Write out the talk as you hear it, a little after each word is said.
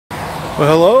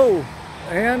Well, hello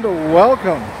and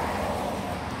welcome.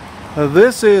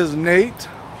 This is Nate,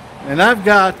 and I've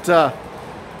got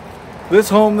this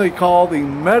home they call the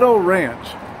Meadow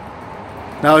Ranch.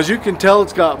 Now, as you can tell,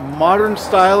 it's got modern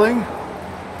styling.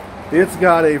 It's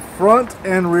got a front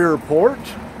and rear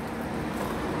porch.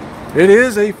 It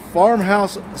is a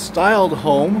farmhouse styled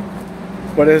home,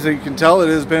 but as you can tell, it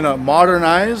has been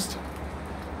modernized.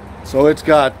 So it's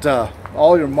got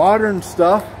all your modern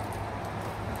stuff.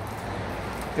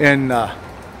 And I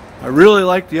really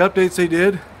like the updates they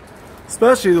did,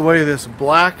 especially the way this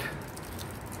black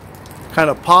kind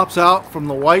of pops out from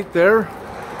the white there.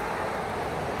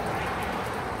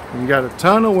 And you got a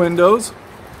ton of windows.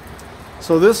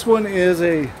 So this one is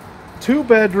a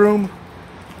 2-bedroom,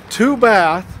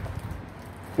 2-bath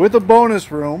with a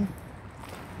bonus room.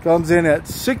 Comes in at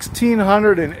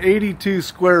 1,682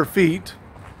 square feet.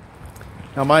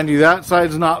 Now mind you, that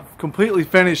side's not completely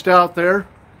finished out there.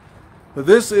 But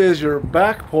this is your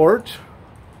back porch,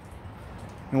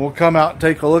 and we'll come out and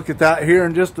take a look at that here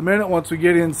in just a minute once we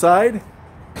get inside.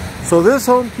 So this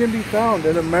home can be found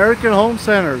at American Home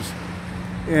Centers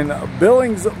in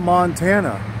Billings,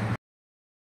 Montana.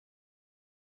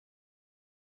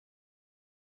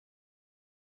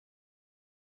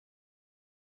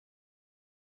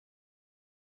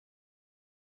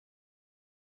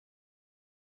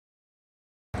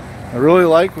 I really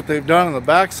like what they've done on the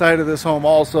back side of this home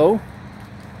also.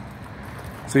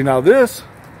 See, now this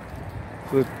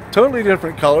is a totally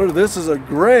different color. This is a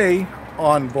gray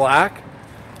on black,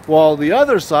 while the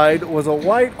other side was a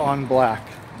white on black.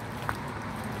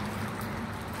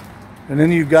 And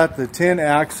then you've got the tin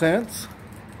accents.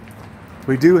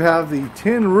 We do have the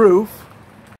tin roof.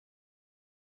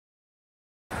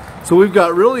 So we've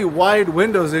got really wide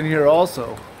windows in here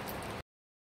also.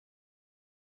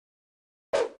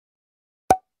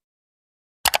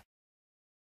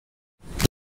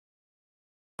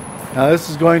 Now this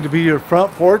is going to be your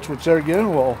front porch, which there again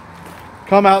we'll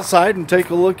come outside and take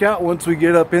a look at once we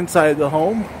get up inside the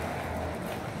home.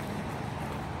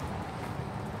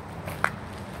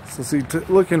 So see,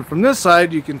 looking from this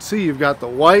side, you can see you've got the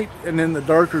white and then the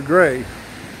darker gray.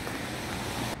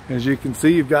 As you can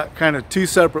see, you've got kind of two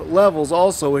separate levels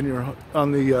also in your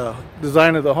on the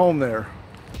design of the home there.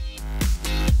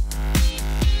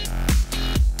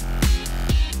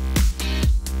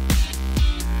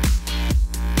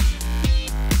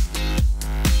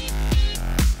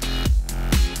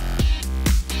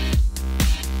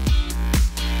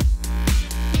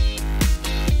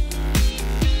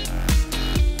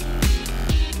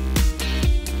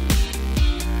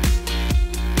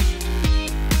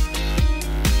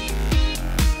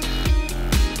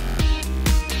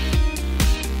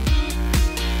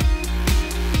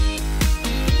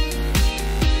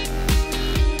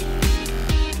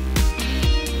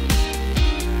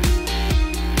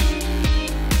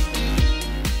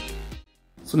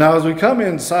 So now as we come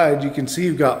inside, you can see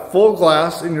you've got full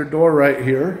glass in your door right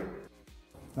here.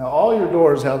 Now all your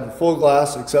doors have the full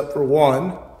glass except for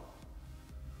one.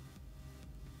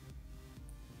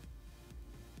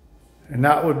 And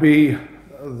that would be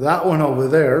that one over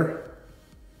there.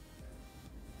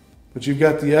 But you've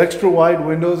got the extra wide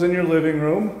windows in your living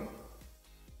room.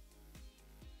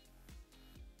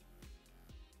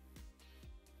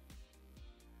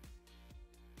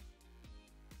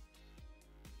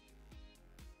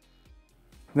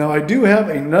 Now I do have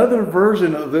another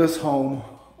version of this home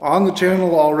on the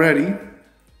channel already.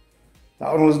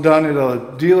 That one was done at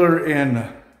a dealer in,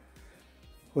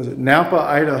 was it Nampa,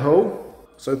 Idaho?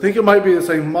 So I think it might be the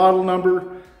same model number,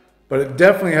 but it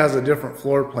definitely has a different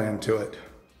floor plan to it.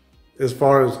 As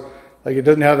far as, like, it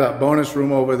doesn't have that bonus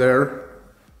room over there.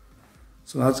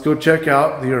 So let's go check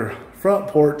out your front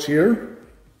porch here.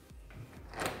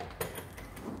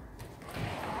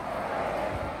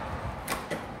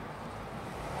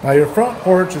 Now your front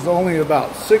porch is only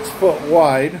about 6 foot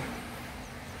wide,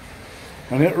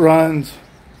 and it runs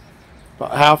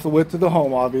about half the width of the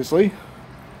home, obviously.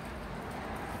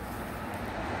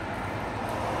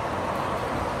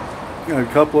 Got a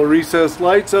couple of recessed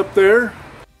lights up there.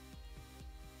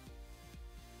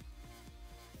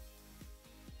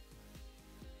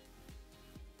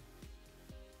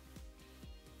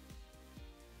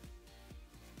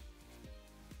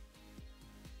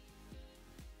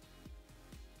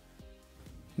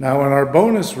 Now in our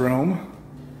bonus room,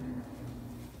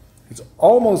 it's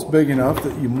almost big enough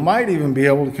that you might even be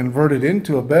able to convert it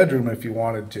into a bedroom if you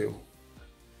wanted to.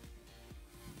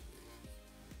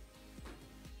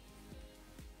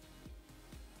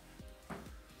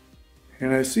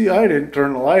 And I see I didn't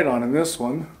turn the light on in this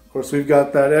one. Of course, we've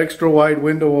got that extra wide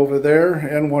window over there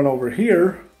and one over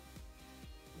here.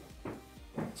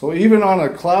 So even on a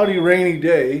cloudy, rainy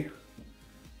day,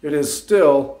 it is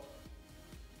still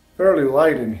fairly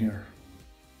light in here.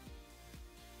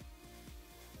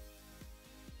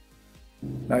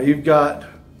 Now you've got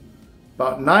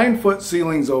about 9-foot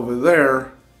ceilings over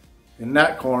there in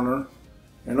that corner,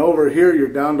 and over here you're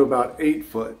down to about 8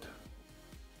 foot.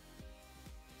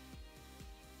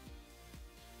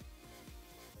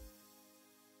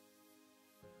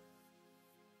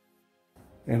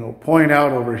 And I'll point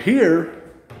out over here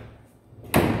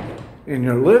in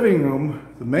your living room,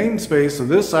 the main space of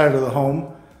this side of the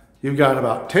home, you've got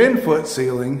about 10-foot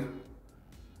ceiling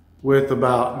with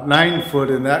about 9 foot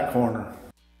in that corner.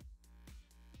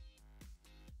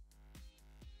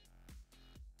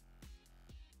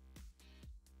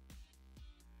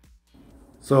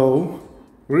 So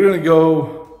we're going to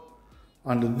go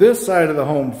onto this side of the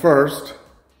home first.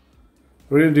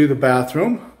 We're going to do the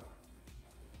bathroom.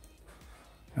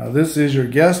 Now this is your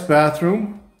guest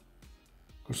bathroom.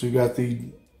 Of course, you've got the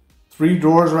 3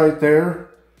 drawers right there.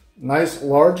 Nice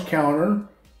large counter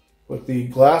with the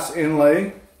glass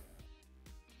inlay.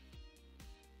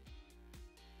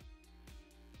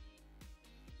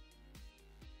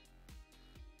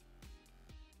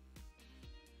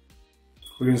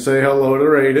 We can say hello to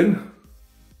Raiden.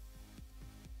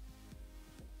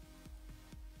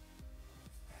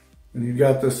 And you've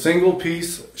got the single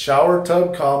piece shower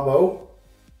tub combo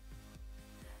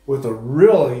with a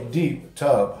really deep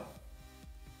tub.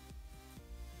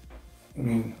 I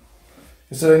mean,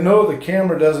 I know the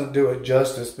camera doesn't do it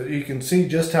justice, but you can see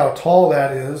just how tall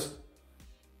that is.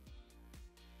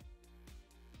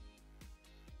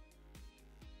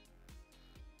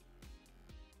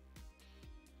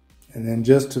 And then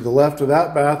just to the left of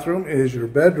that bathroom is your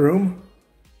bedroom.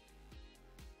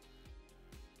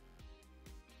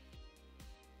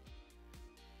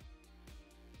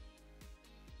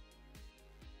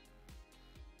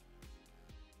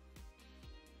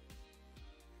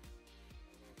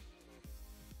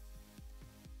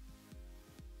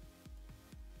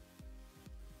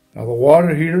 Now the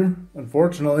water heater,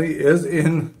 unfortunately, is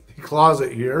in the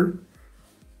closet here.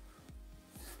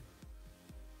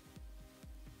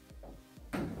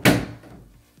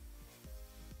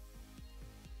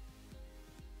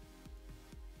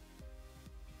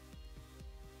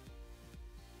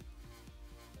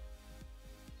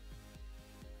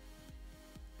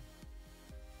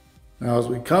 Now as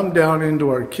we come down into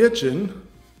our kitchen,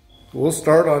 we'll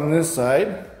start on this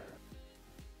side.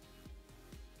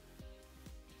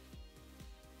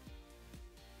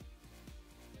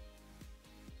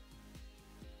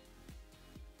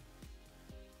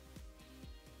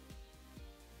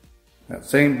 That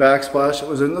same backsplash that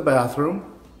was in the bathroom.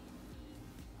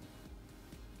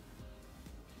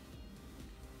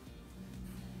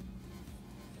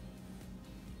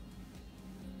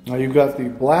 Now you've got the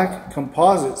black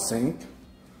composite sink.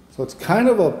 So it's kind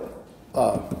of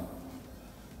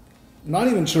not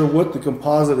even sure what the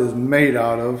composite is made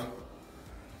out of.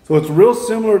 So it's real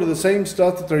similar to the same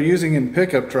stuff that they're using in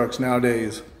pickup trucks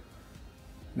nowadays.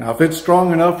 Now, if it's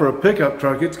strong enough for a pickup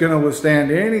truck, it's going to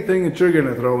withstand anything that you're going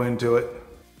to throw into it.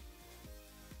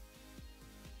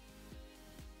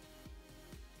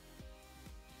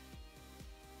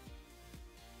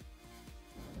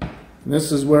 And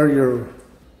this is where your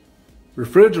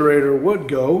refrigerator would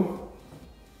go.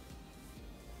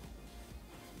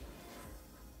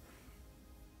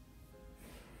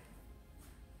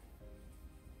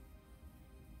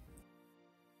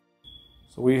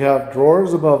 So we have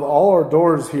drawers above all our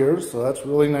doors here, so that's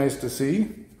really nice to see.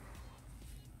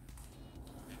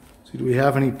 See, do we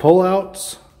have any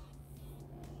pullouts?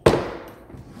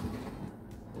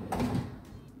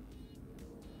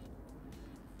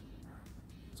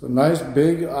 So nice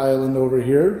big island over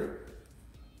here,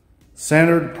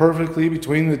 centered perfectly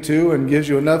between the two and gives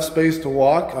you enough space to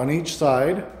walk on each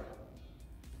side.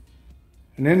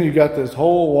 And then you've got this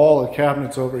whole wall of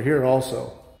cabinets over here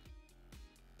also.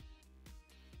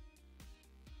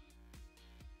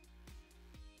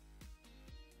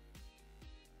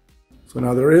 So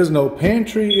now there is no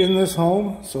pantry in this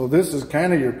home, so this is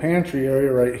kind of your pantry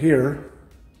area right here.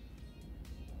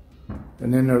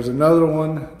 And then there's another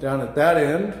one down at that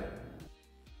end.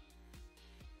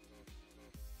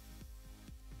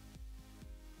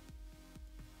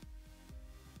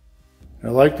 I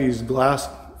like these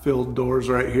glass-filled doors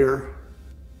right here.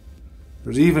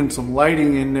 There's even some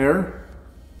lighting in there.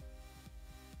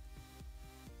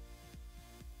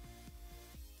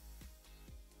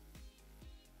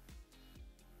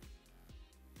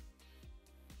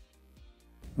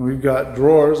 We've got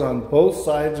drawers on both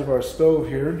sides of our stove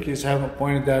here, in case I haven't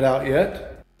pointed that out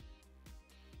yet.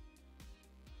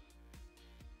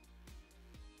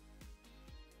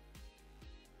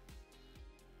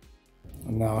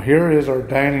 Now here is our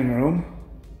dining room.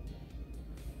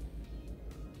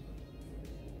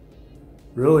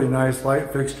 Really nice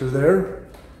light fixture there.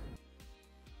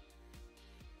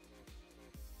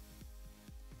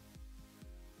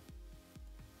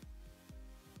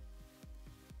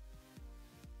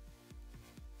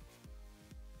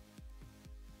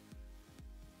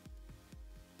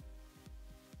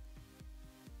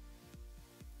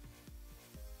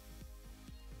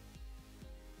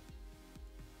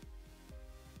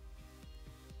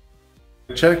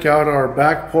 Check out our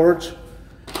back porch.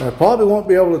 I probably won't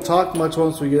be able to talk much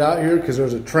once we get out here because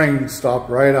there's a train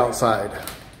stopped right outside.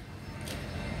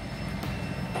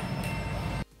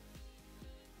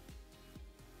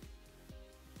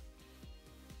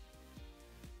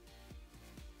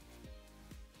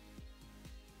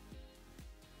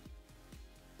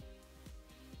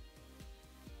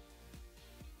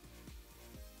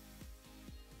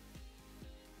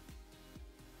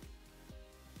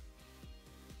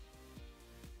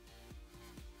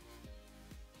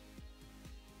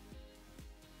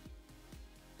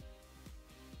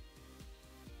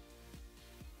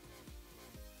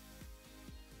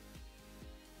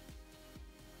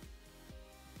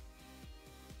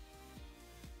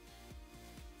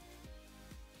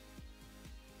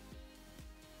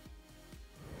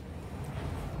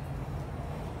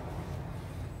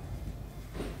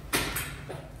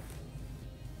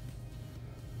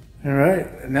 All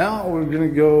right, now we're gonna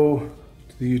go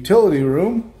to the utility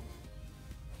room.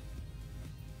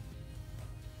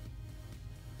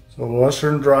 So washer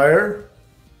and dryer.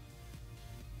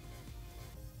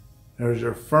 There's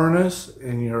your furnace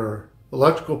and your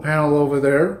electrical panel over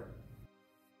there.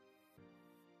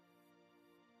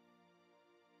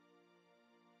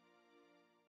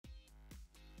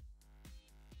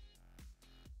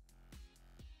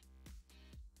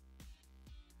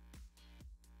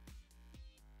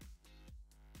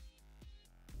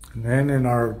 And then in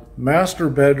our master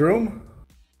bedroom,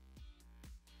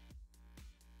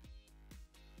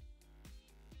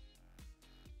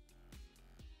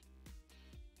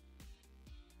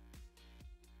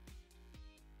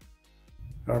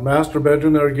 our master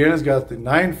bedroom there again has got the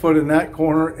 9 foot in that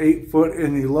corner, 8 foot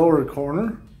in the lower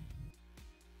corner.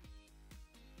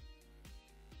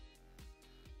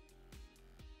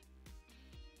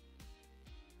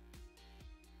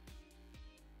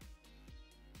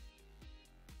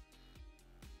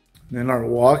 Then our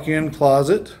walk-in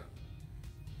closet.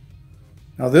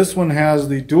 Now this one has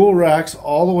the dual racks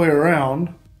all the way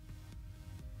around.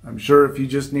 I'm sure if you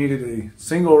just needed a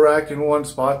single rack in one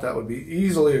spot, that would be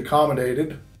easily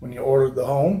accommodated when you ordered the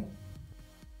home.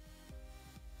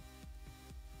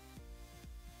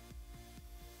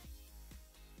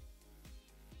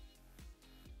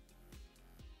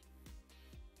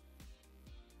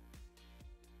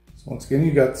 So once again,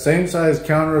 you got the same size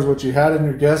counter as what you had in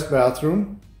your guest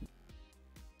bathroom.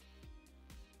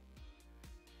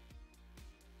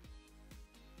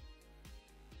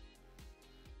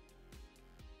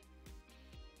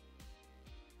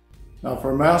 Now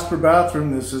for a master bathroom,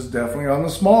 this is definitely on the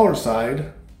smaller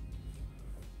side,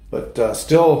 but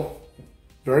still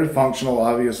very functional,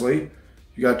 obviously.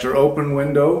 You got your open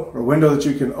window, or window that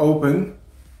you can open,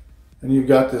 and you've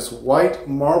got this white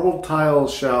marble tile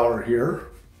shower here.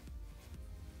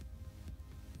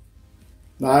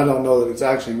 Now I don't know that it's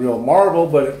actually real marble,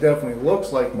 but it definitely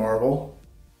looks like marble.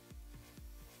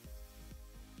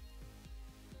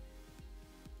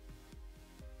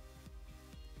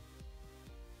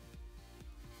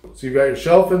 So you've got your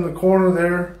shelf in the corner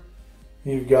there.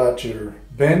 You've got your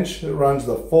bench that runs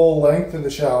the full length of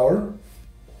the shower.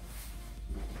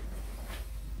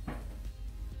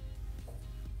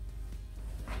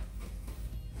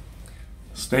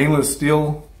 Stainless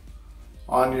steel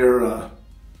on your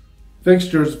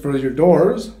fixtures for your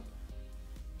doors.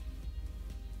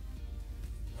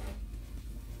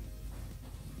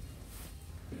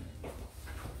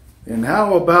 And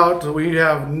how about we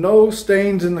have no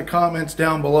stains in the comments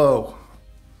down below?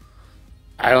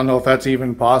 I don't know if that's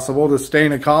even possible to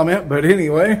stain a comment, but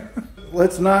anyway,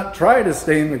 let's not try to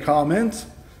stain the comments,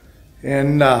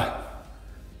 and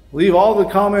leave all the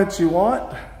comments you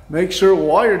want. Make sure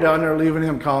while you're down there leaving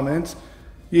them comments,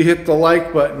 you hit the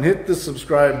like button, hit the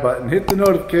subscribe button, hit the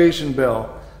notification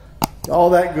bell, all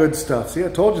that good stuff. See, I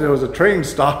told you there was a train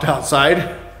stopped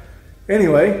outside.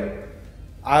 Anyway,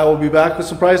 I will be back with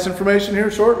some price information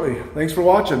here shortly. Thanks for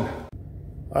watching. All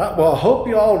right, well, I hope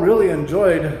you all really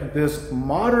enjoyed this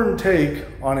modern take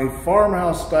on a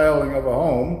farmhouse styling of a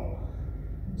home.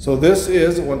 So this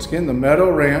is, once again, the Meadow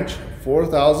Ranch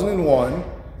 4001,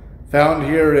 found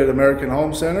here at American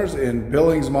Home Centers in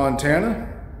Billings, Montana.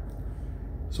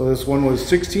 So this one was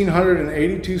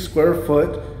 1,682 square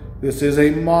foot. This is a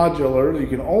modular. You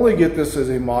can only get this as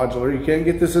a modular. You can't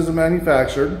get this as a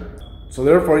manufactured. So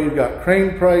therefore you've got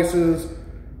crane prices,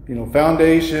 you know,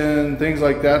 foundation, things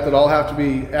like that, that all have to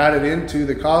be added into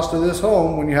the cost of this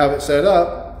home when you have it set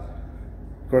up.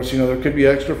 Of course, you know, there could be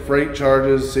extra freight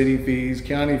charges, city fees,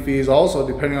 county fees, also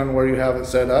depending on where you have it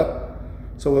set up.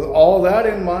 So with all that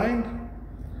in mind,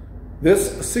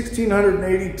 this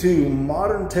 1,682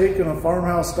 modern take on a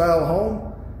farmhouse style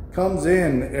home comes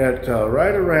in at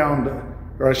right around,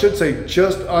 or I should say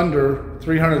just under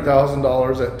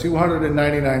 $300,000 at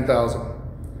 $299,000.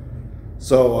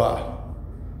 So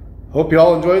hope you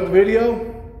all enjoyed the video.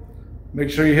 Make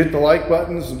sure you hit the like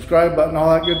button, the subscribe button, all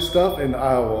that good stuff, and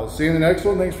I will see you in the next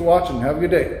one. Thanks for watching. Have a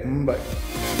good day.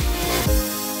 Bye.